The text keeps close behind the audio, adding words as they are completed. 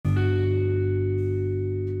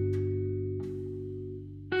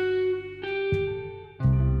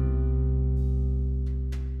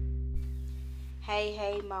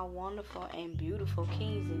Hey, my wonderful and beautiful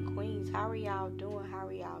kings and queens. How are y'all doing?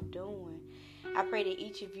 I pray that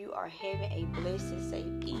each of you are having a blessed, safe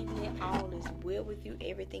evening. All is well with you.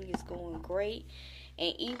 Everything is going great.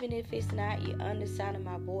 And even if it's not, you're under the sound of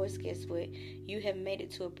my voice, guess what? You have made it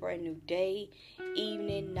to a brand new day,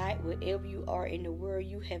 evening, night, wherever you are in the world,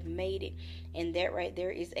 you have made it. And that right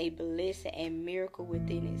there is a blessing and miracle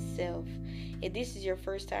within itself. If this is your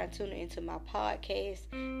first time tuning into my podcast,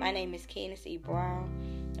 my name is Candace E. Brown.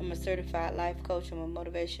 I'm a certified life coach. I'm a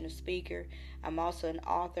motivational speaker. I'm also an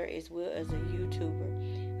author as well as a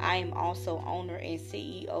YouTuber. I am also owner and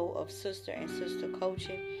CEO of Sister and Sister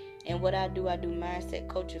Coaching. And what I do mindset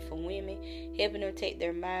coaching for women, helping them take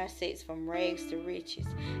their mindsets from rags to riches.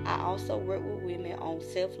 I also work with women on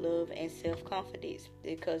self-love and self-confidence,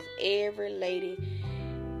 because every lady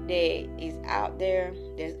that is out there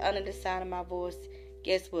that's under the sound of my voice,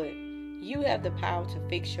 guess what? You have the power to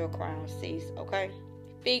fix your crown, sis, okay?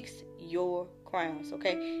 Fix your crowns,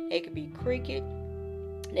 okay? They could be crooked.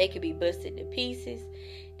 They could be busted to pieces.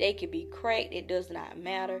 They could be cracked. It does not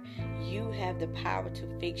matter. You have the power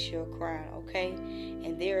to fix your crown, okay?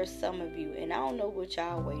 And there are some of you, and I don't know what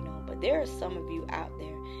y'all waiting on, but there are some of you out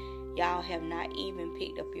there. Y'all have not even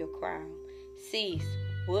picked up your crown. Sis,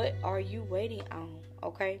 what are you waiting on,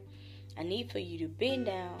 okay? I need for you to bend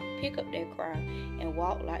down, pick up that crown, and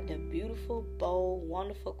walk like the beautiful, bold,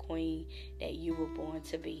 wonderful queen that you were born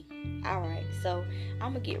to be. All right, so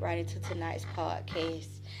I'm going to get right into tonight's podcast.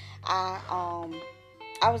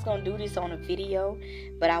 I was going to do this on a video,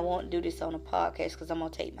 but I won't do this on a podcast because I'm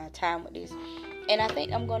going to take my time with this. And I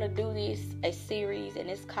think I'm going to do this, a series, and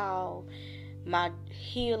it's called My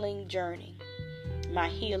Healing Journey. My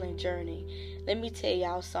Healing Journey. Let me tell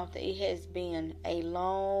y'all something. It has been a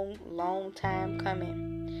long time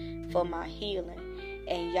coming for my healing.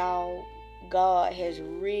 And y'all, God has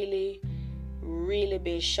really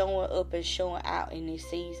been showing up and showing out in this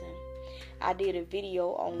season. I did a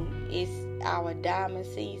video on it's our diamond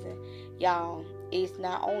season. Y'all, it's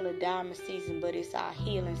not only diamond season, but it's our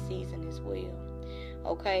healing season as well.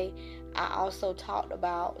 Okay? I also talked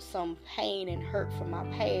about some pain and hurt from my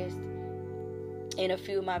past in a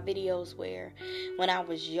few of my videos, where when I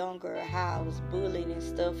was younger, how I was bullied and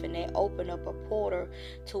stuff, and that opened up a portal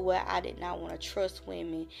to where I did not want to trust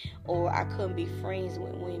women, or I couldn't be friends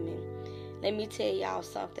with women. Let me tell y'all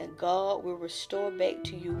something. God will restore back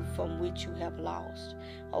to you from which you have lost.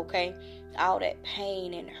 Okay? All that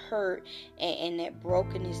pain and hurt and that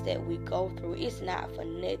brokenness that we go through, it's not for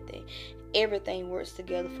nothing. Everything works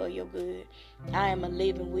together for your good. I am a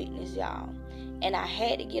living witness, y'all. And I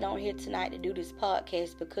had to get on here tonight to do this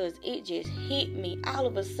podcast because it just hit me all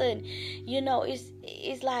of a sudden. You know,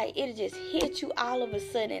 it's like it just hit you all of a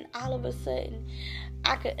sudden. And all of a sudden,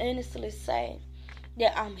 I could honestly say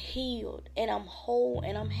that I'm healed and I'm whole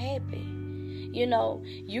and I'm happy. You know,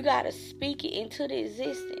 you got to speak it into the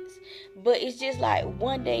existence. But it's just like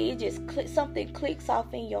one day it just something clicks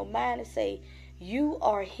off in your mind and say, you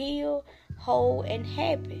are healed, whole, and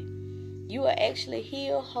happy. You are actually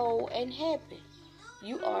healed, whole, and happy.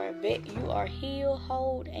 You are healed,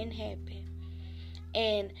 whole, and happy.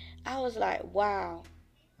 And I was like, wow,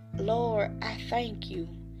 Lord, I thank you.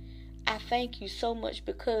 I thank you so much,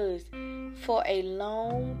 because for a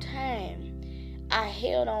long time, I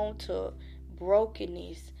held on to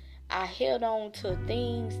brokenness. I held on to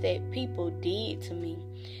things that people did to me.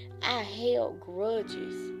 I held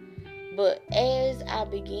grudges. But as I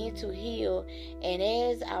begin to heal, and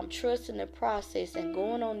as I'm trusting the process and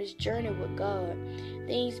going on this journey with God,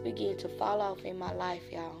 things begin to fall off in my life,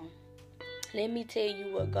 y'all. Let me tell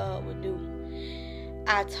you what God will do.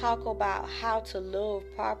 I talk about how to love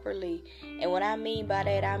properly. And what I mean by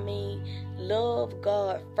that, I mean love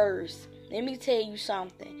God first. Let me tell you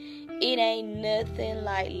something. It ain't nothing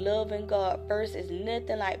like loving God first. It's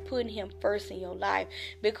nothing like putting Him first in your life.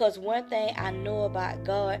 Because one thing I know about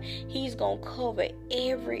God, He's going to cover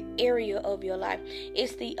every area of your life.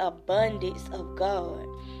 It's the abundance of God.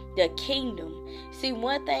 The kingdom. See,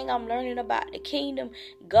 one thing I'm learning about the kingdom,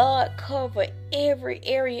 God cover every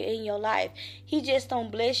area in your life. He just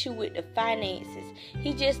don't bless you with the finances.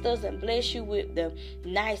 He just doesn't bless you with the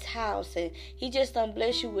nice house, and He just don't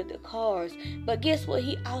bless you with the cars. But guess what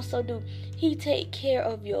He also do? He take care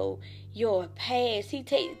of your past. He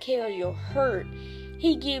take care of your hurt.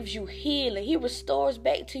 He gives you healing. He restores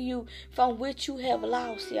back to you from which you have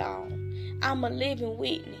lost, y'all. I'm a living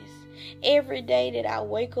witness. Every day that I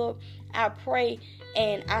wake up, I pray,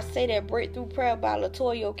 And I say that Breakthrough Prayer by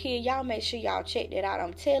Latoya Kid. Y'all make sure y'all check that out.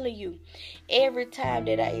 I'm telling you, every time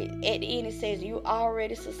that at the end it says you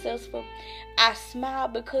already successful, I smile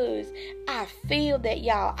because I feel that,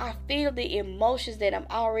 y'all. I feel the emotions that I'm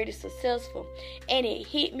already successful. And it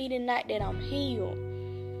hit me tonight that I'm healed.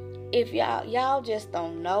 If y'all just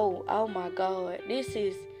don't know, oh my God, this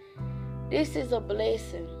is a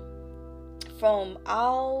blessing. From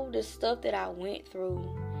all the stuff that I went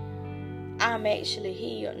through, I'm actually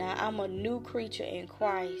healed now. I'm a new creature in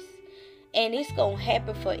Christ. And it's going to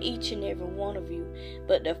happen for each and every one of you.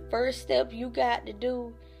 But the first step you got to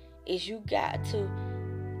do is you got to,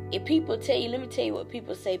 if people tell you, let me tell you what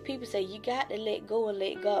people say. People say you got to let go and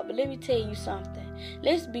let God. But let me tell you something.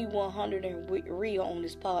 Let's be 100 and real on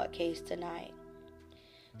this podcast tonight.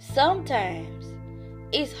 Sometimes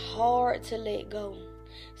it's hard to let go.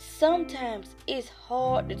 Sometimes it's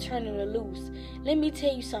hard to turn it loose. Let me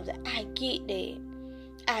tell you something. I get that.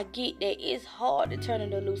 It's hard to turn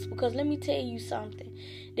it loose, because let me tell you something.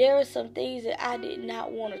 There are some things that I did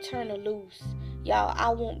not want to turn it loose. Y'all, I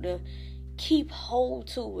want to keep hold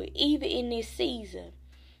to it, even in this season.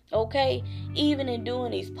 Okay? Even in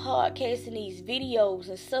doing these podcasts and these videos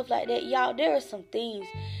and stuff like that. Y'all, there are some things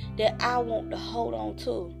that I want to hold on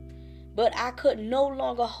to. But I could no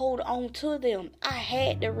longer hold on to them. I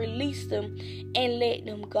had to release them and let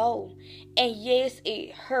them go. And yes,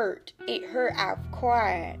 it hurt. It hurt. I've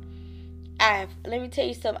cried. Let me tell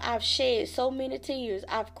you something. I've shed so many tears.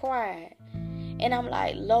 I've cried. And I'm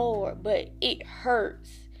like, Lord, but it hurts.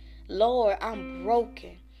 Lord, I'm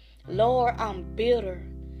broken. Lord, I'm bitter.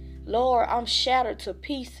 Lord, I'm shattered to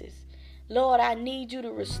pieces. Lord, I need you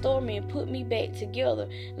to restore me and put me back together.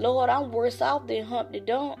 Lord, I'm worse off than Humpty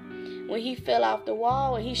Dump. When he fell off the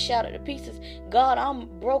wall and he shattered to pieces. God,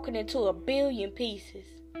 I'm broken into 1 billion pieces.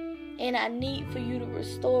 And I need for you to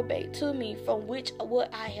restore back to me from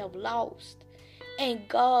what I have lost. And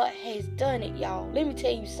God has done it, y'all. Let me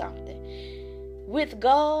tell you something. With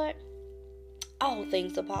God, all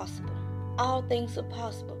things are possible. All things are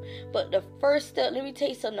possible. But the first step, let me tell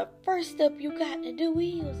you something. The first step you got to do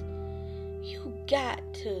is you got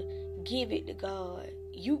to give it to God.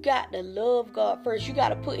 You got to love God first. You got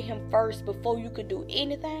to put him first before you could do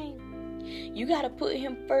anything. You got to put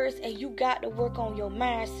him first, and you got to work on your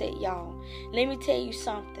mindset, y'all. Let me tell you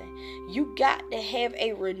something. You got to have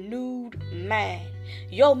a renewed mind.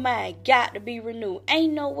 Your mind got to be renewed.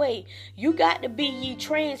 Ain't no way. You got to be ye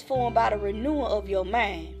transformed by the renewal of your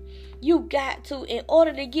mind. You got to, in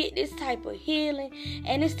order to get this type of healing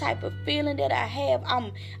and this type of feeling that I have.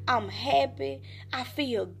 I'm happy. I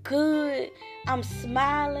feel good. I'm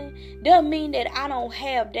smiling. Doesn't mean that I don't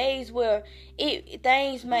have days where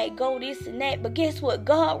things may go this and that. But guess what?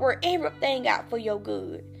 God worked everything out for your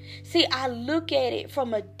good. See, I look at it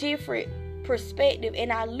from a different perspective,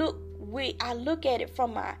 and I look at it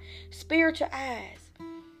from my spiritual eyes.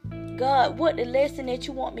 God, what the lesson that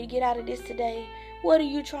you want me to get out of this today? What are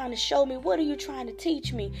you trying to show me? What are you trying to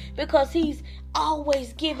teach me? Because he's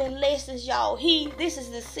always giving lessons, y'all. This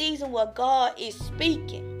is the season where God is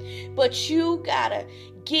speaking. But you gotta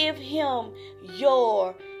give him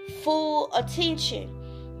your full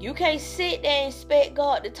attention. You can't sit there and expect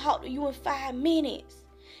God to talk to you in 5 minutes.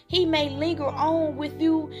 He may linger on with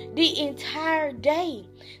you the entire day.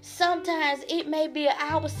 Sometimes it may be an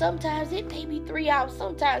hour. Sometimes it may be 3 hours.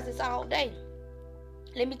 Sometimes it's all day.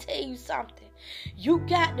 Let me tell you something. You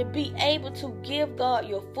got to be able to give God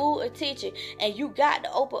your full attention, and you got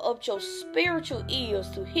to open up your spiritual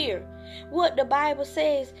ears to hear what the Bible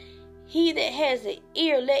says. He that has an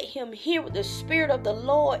ear, let him hear what the Spirit of the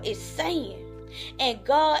Lord is saying. And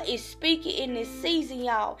God is speaking in this season,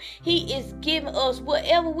 y'all. He is giving us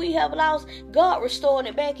whatever we have lost. God restoring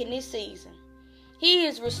it back in this season. He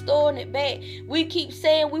is restoring it back. We keep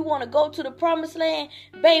saying we want to go to the promised land.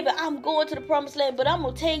 Baby, I'm going to the promised land. But I'm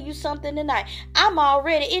going to tell you something tonight. I'm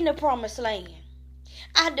already in the promised land.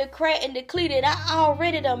 I declare and declare that I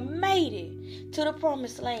already done made it to the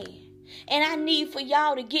promised land. And I need for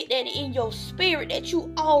y'all to get that in your spirit, that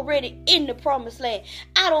you already in the promised land.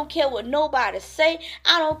 I don't care what nobody say.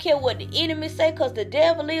 I don't care what the enemy say, because the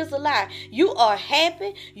devil is a lie. You are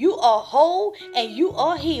happy, you are whole, and you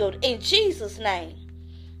are healed in Jesus' name.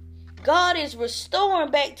 God is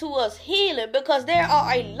restoring back to us healing, because there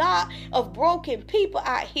are a lot of broken people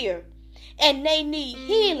out here. And they need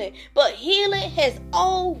healing. But healing has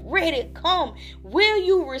already come. Will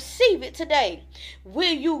you receive it today?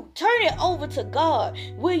 Will you turn it over to God?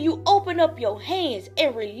 Will you open up your hands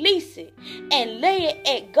and release it and lay it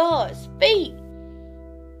at God's feet?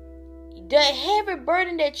 The heavy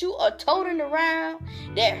burden that you are toting around,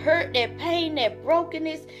 that hurt, that pain, that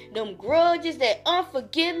brokenness, them grudges, that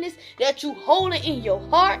unforgiveness that you holding in your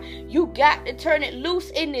heart, you got to turn it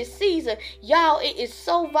loose in this season. Y'all, it is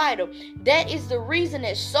so vital. That is the reason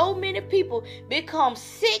that so many people become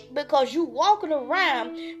sick, because you walking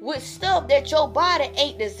around with stuff that your body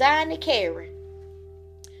ain't designed to carry.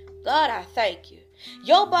 God, I thank you.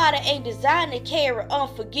 Your body ain't designed to carry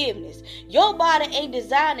unforgiveness. Your body ain't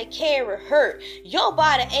designed to carry hurt. Your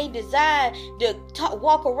body ain't designed to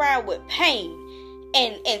walk around with pain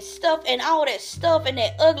and stuff and all that stuff and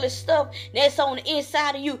that ugly stuff that's on the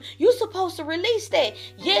inside of you. You supposed to release that.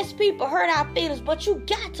 Yes, people hurt our feelings, but you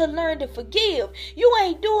got to learn to forgive. You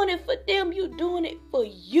ain't doing it for them. You doing it for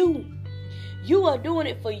you. You are doing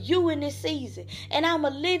it for you in this season. And I'm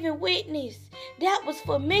a living witness. That was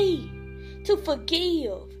for me. To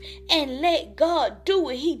forgive and let God do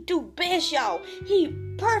what he do best, y'all. He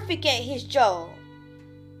perfect at his job.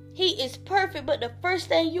 He is perfect, but the first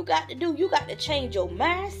thing you got to do, you got to change your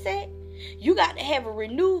mindset. You got to have a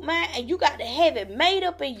renewed mind, and you got to have it made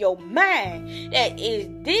up in your mind that is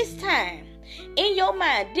this time. In your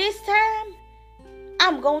mind, this time,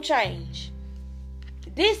 I'm going to change.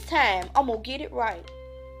 This time, I'm going to get it right.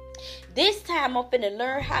 This time I'm finna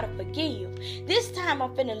learn how to forgive. This time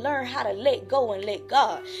I'm finna learn how to let go and let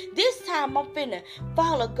God. This time I'm finna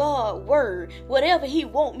follow God's word. Whatever he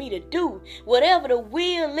want me to do. Whatever the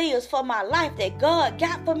will is for my life that God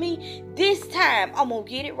got for me. This time I'm gonna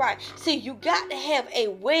get it right. See, you got to have a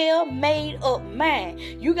well made up mind.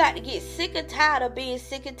 You got to get sick and tired of being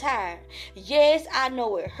sick and tired. Yes, I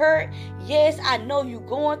know it hurt. Yes, I know you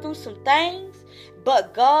going through some things.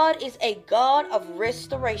 But God is a God of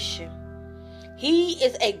restoration. He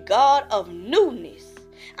is a God of newness.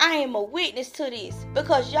 I am a witness to this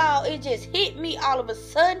because, y'all, it just hit me all of a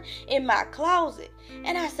sudden in my closet.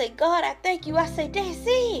 And I say, God, I thank you. I say, that's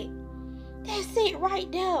it. That's it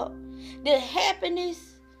right there. The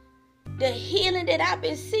happiness, the healing that I've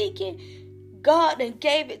been seeking, God done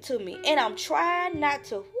gave it to me. And I'm trying not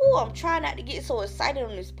to get so excited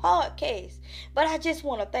on this podcast. But I just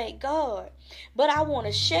want to thank God. But I want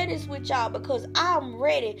to share this with y'all because I'm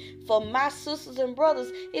ready for my sisters and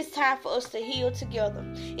brothers. It's time for us to heal together.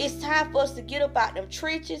 It's time for us to get up out them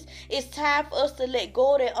trenches. It's time for us to let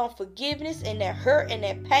go of that unforgiveness and that hurt and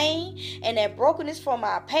that pain and that brokenness from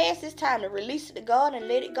our past. It's time to release it to God and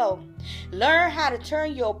let it go. Learn how to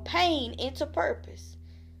turn your pain into purpose.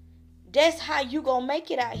 That's how you gonna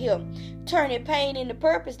make it out here. Turning pain into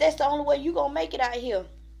purpose. That's the only way you gonna make it out here.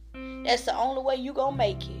 That's the only way you gonna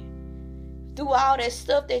make it. Through all that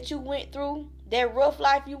stuff that you went through, that rough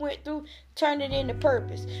life you went through, turn it into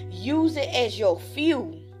purpose. Use it as your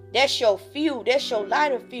fuel. That's your fuel. That's your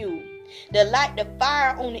lighter fuel. To light the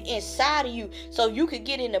fire on the inside of you so you could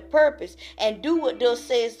get into purpose and do what thus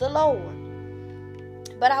says the Lord.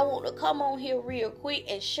 But I want to come on here real quick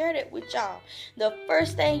and share that with y'all. The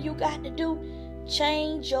first thing you got to do,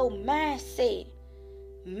 change your mindset.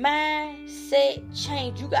 Mindset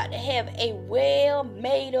change. You got to have a well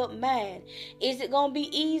made up mind. Is it gonna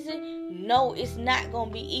be easy? No, it's not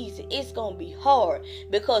gonna be easy. It's gonna be hard,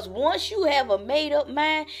 because once you have a made up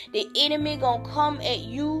mind, the enemy gonna come at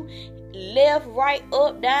you left, right,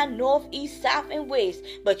 up, down, north, east, south, and west.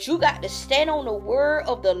 But you got to stand on the word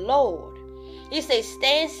of the Lord. It says,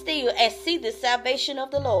 stand still and see the salvation of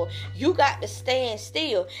the Lord. You got to stand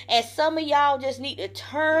still. And some of y'all just need to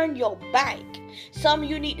turn your back. Some of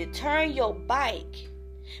you need to turn your bike.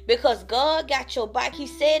 Because God got your back. He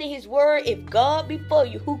said in his word, if God be for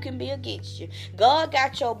you, who can be against you? God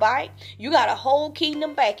got your back. You got a whole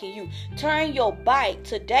kingdom backing you. Turn your bike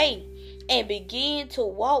today and begin to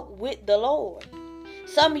walk with the Lord.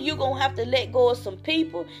 Some of you going to have to let go of some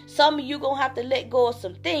people. Some of you going to have to let go of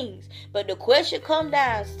some things. But the question comes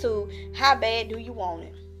down to, how bad do you want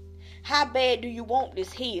it? How bad do you want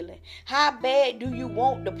this healing? How bad do you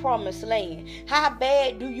want the promised land? How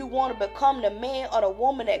bad do you want to become the man or the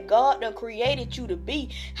woman that God done created you to be?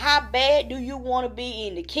 How bad do you want to be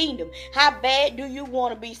in the kingdom? How bad do you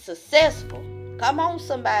want to be successful? Come on,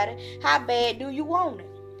 somebody. How bad do you want it?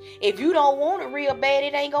 If you don't want it real bad,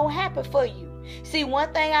 it ain't going to happen for you. See,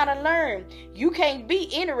 one thing I done learned, you can't be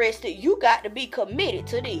interested. You got to be committed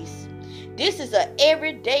to this. This is an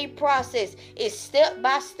everyday process. It's step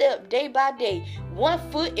by step, day by day, one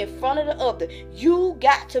foot in front of the other. You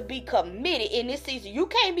got to be committed in this season. You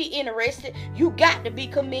can't be interested. You got to be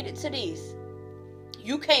committed to this.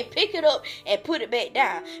 You can't pick it up and put it back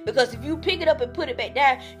down. Because if you pick it up and put it back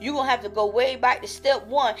down, you're going to have to go way back to step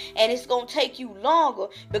one. And it's going to take you longer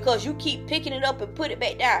because you keep picking it up and put it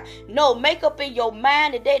back down. No, make up in your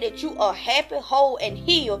mind today that you are happy, whole, and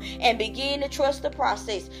healed. And begin to trust the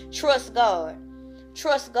process. Trust God.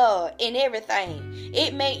 Trust God in everything.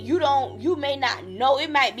 You may not know. It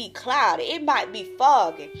might be cloudy. It might be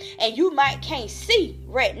foggy. And you might can't see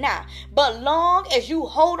right now. But long as you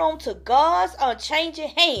hold on to God's unchanging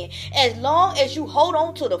hand, as long as you hold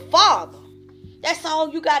on to the Father, that's all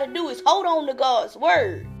you got to do is hold on to God's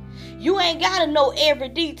word. You ain't got to know every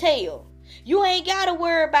detail. You ain't got to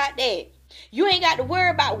worry about that. You ain't got to worry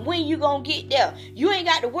about when you gonna get there. You ain't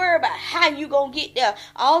got to worry about how you gonna get there.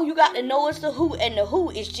 All you got to know is the who, and the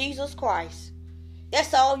who is Jesus Christ.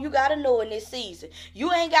 That's all you got to know in this season.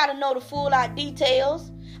 You ain't got to know the full out details.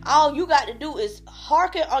 All you got to do is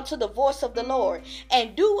hearken unto the voice of the Lord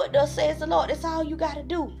and do what thus says the Lord. That's all you got to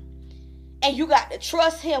do. And you got to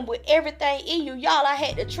trust him with everything in you. Y'all, I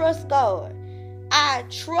had to trust God. I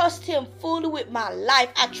trust him fully with my life.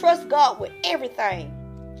 I trust God with everything.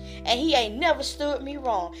 And he ain't never stood me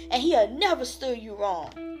wrong. And he'll never stood you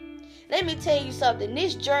wrong. Let me tell you something.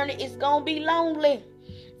 This journey is going to be lonely.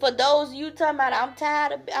 For those of you talking about, I'm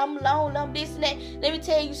tired, I'm lonely, I'm this and that. Let me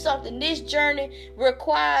tell you something. This journey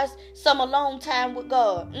requires some alone time with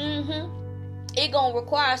God. It going to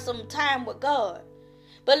require some time with God.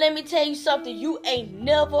 But let me tell you something. You ain't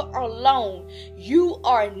never alone. You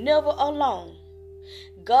are never alone.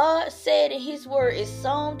 God said in his word in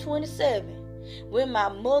Psalm 27, when my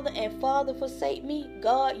mother and father forsake me,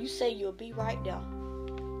 God, you say you'll be right there.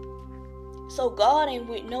 So God ain't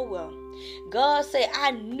with nowhere. God said,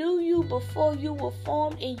 I knew you before you were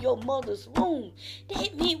formed in your mother's womb.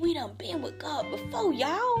 That means we done been with God before,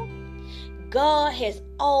 y'all. God has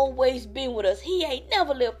always been with us. He ain't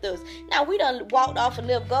never left us. Now, we done walked off and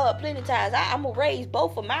left God plenty of times. I'm going to raise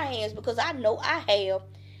both of my hands because I know I have.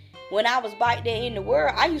 When I was back there in the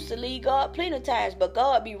world, I used to leave God plenty of times, but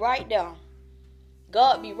God be right there.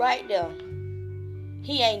 God be right there.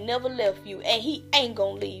 He ain't never left you, and he ain't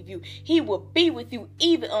gonna leave you. He will be with you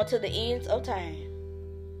even until the ends of time.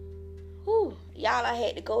 Whew. Y'all, I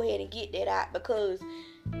had to go ahead and get that out because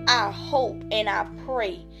I hope and I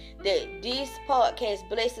pray that this podcast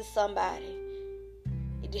blesses somebody.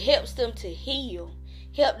 It helps them to heal,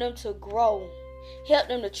 help them to grow, help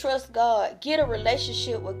them to trust God, get a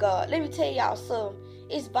relationship with God. Let me tell y'all something.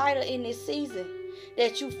 It's vital in this season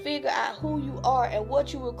that you figure out who you are and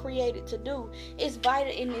what you were created to do. It's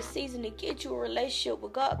vital in this season to get you a relationship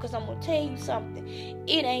with God, because I'm going to tell you something.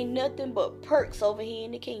 It ain't nothing but perks over here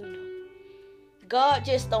in the kingdom. God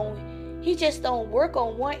just don't work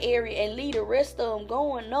on one area and leave the rest of them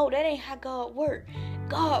going. No, that ain't how God work.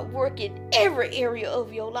 God work in every area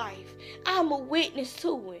of your life. I'm a witness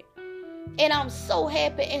to it. And I'm so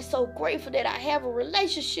happy and so grateful that I have a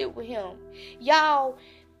relationship with him. Y'all,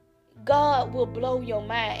 God will blow your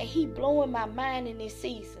mind, and he blowing my mind in this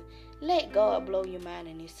season. Let God blow your mind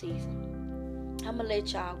in this season. I'm going to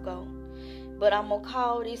let y'all go. But I'm going to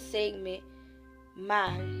call this segment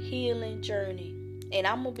My Healing Journey. And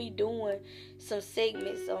I'm going to be doing some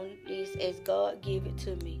segments on this as God give it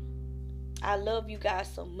to me. I love you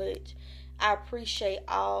guys so much. I appreciate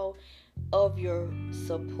all of your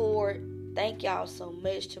support. Thank y'all so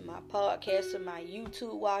much to my podcast and my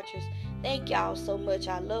YouTube watchers. Thank y'all so much.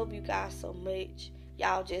 I love you guys so much.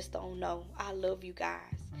 Y'all just don't know. I love you guys.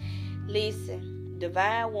 Listen,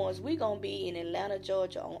 Divine Ones, we're going to be in Atlanta,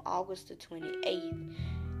 Georgia on August the 28th.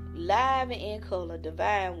 Live and in color,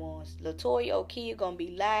 Divine Ones. Latoya Okia going to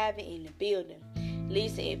be live and in the building.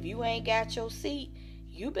 Listen, if you ain't got your seat,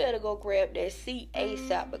 you better go grab that seat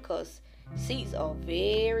ASAP, because seats are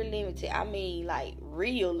very limited. I mean, like,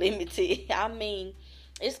 real limited. I mean,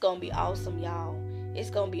 it's going to be awesome, y'all. It's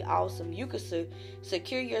going to be awesome. You can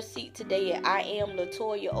secure your seat today at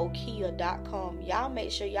IamLatoyaOkia.com. Y'all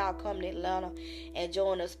make sure y'all come to Atlanta and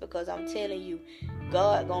join us, because I'm telling you,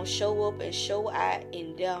 God going to show up and show out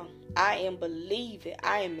in them. I am believing,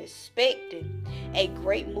 I am expecting a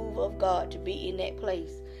great move of God to be in that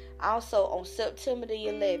place. Also, on September the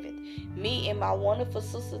 11th, me and my wonderful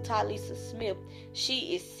sister Talisa Smith,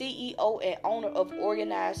 she is CEO and owner of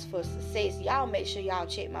Organized for Success. Y'all make sure y'all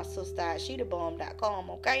check my sister out,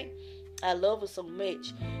 SheTheBomb.com, okay? I love her so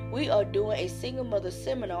much. We are doing a single mother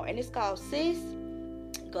seminar, and it's called Sis,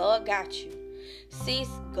 God Got You. Sis,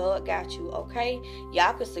 God got you, okay?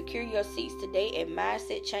 Y'all can secure your seats today at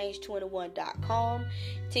MindsetChange21.com.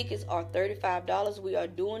 Tickets are $35. We are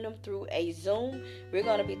doing them through a Zoom. We're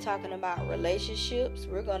going to be talking about relationships.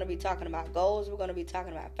 We're going to be talking about goals. We're going to be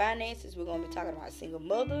talking about finances. We're going to be talking about single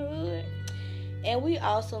motherhood. And we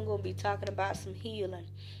also going to be talking about some healing,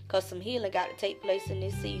 because some healing got to take place in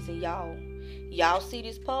this season, y'all. Y'all see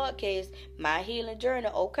this podcast, My Healing Journey.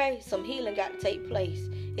 Okay, some healing got to take place.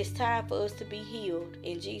 It's time for us to be healed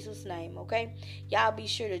in Jesus' name, okay? Y'all be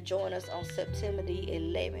sure to join us on September the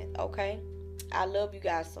 11th, okay? I love you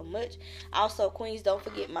guys so much. Also, Queens, don't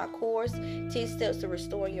forget my course, 10 Steps to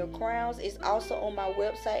Restoring Your Crowns. It's also on my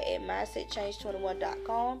website at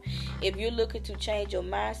mindsetchange21.com. If you're looking to change your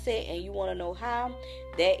mindset and you want to know how,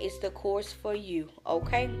 that is the course for you.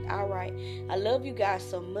 Okay? All right. I love you guys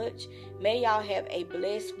so much. May y'all have a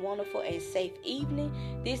blessed, wonderful, and safe evening.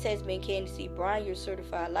 This has been Candy C. Bryan, your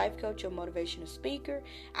certified life coach, your motivational speaker.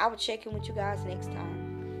 I will check in with you guys next time.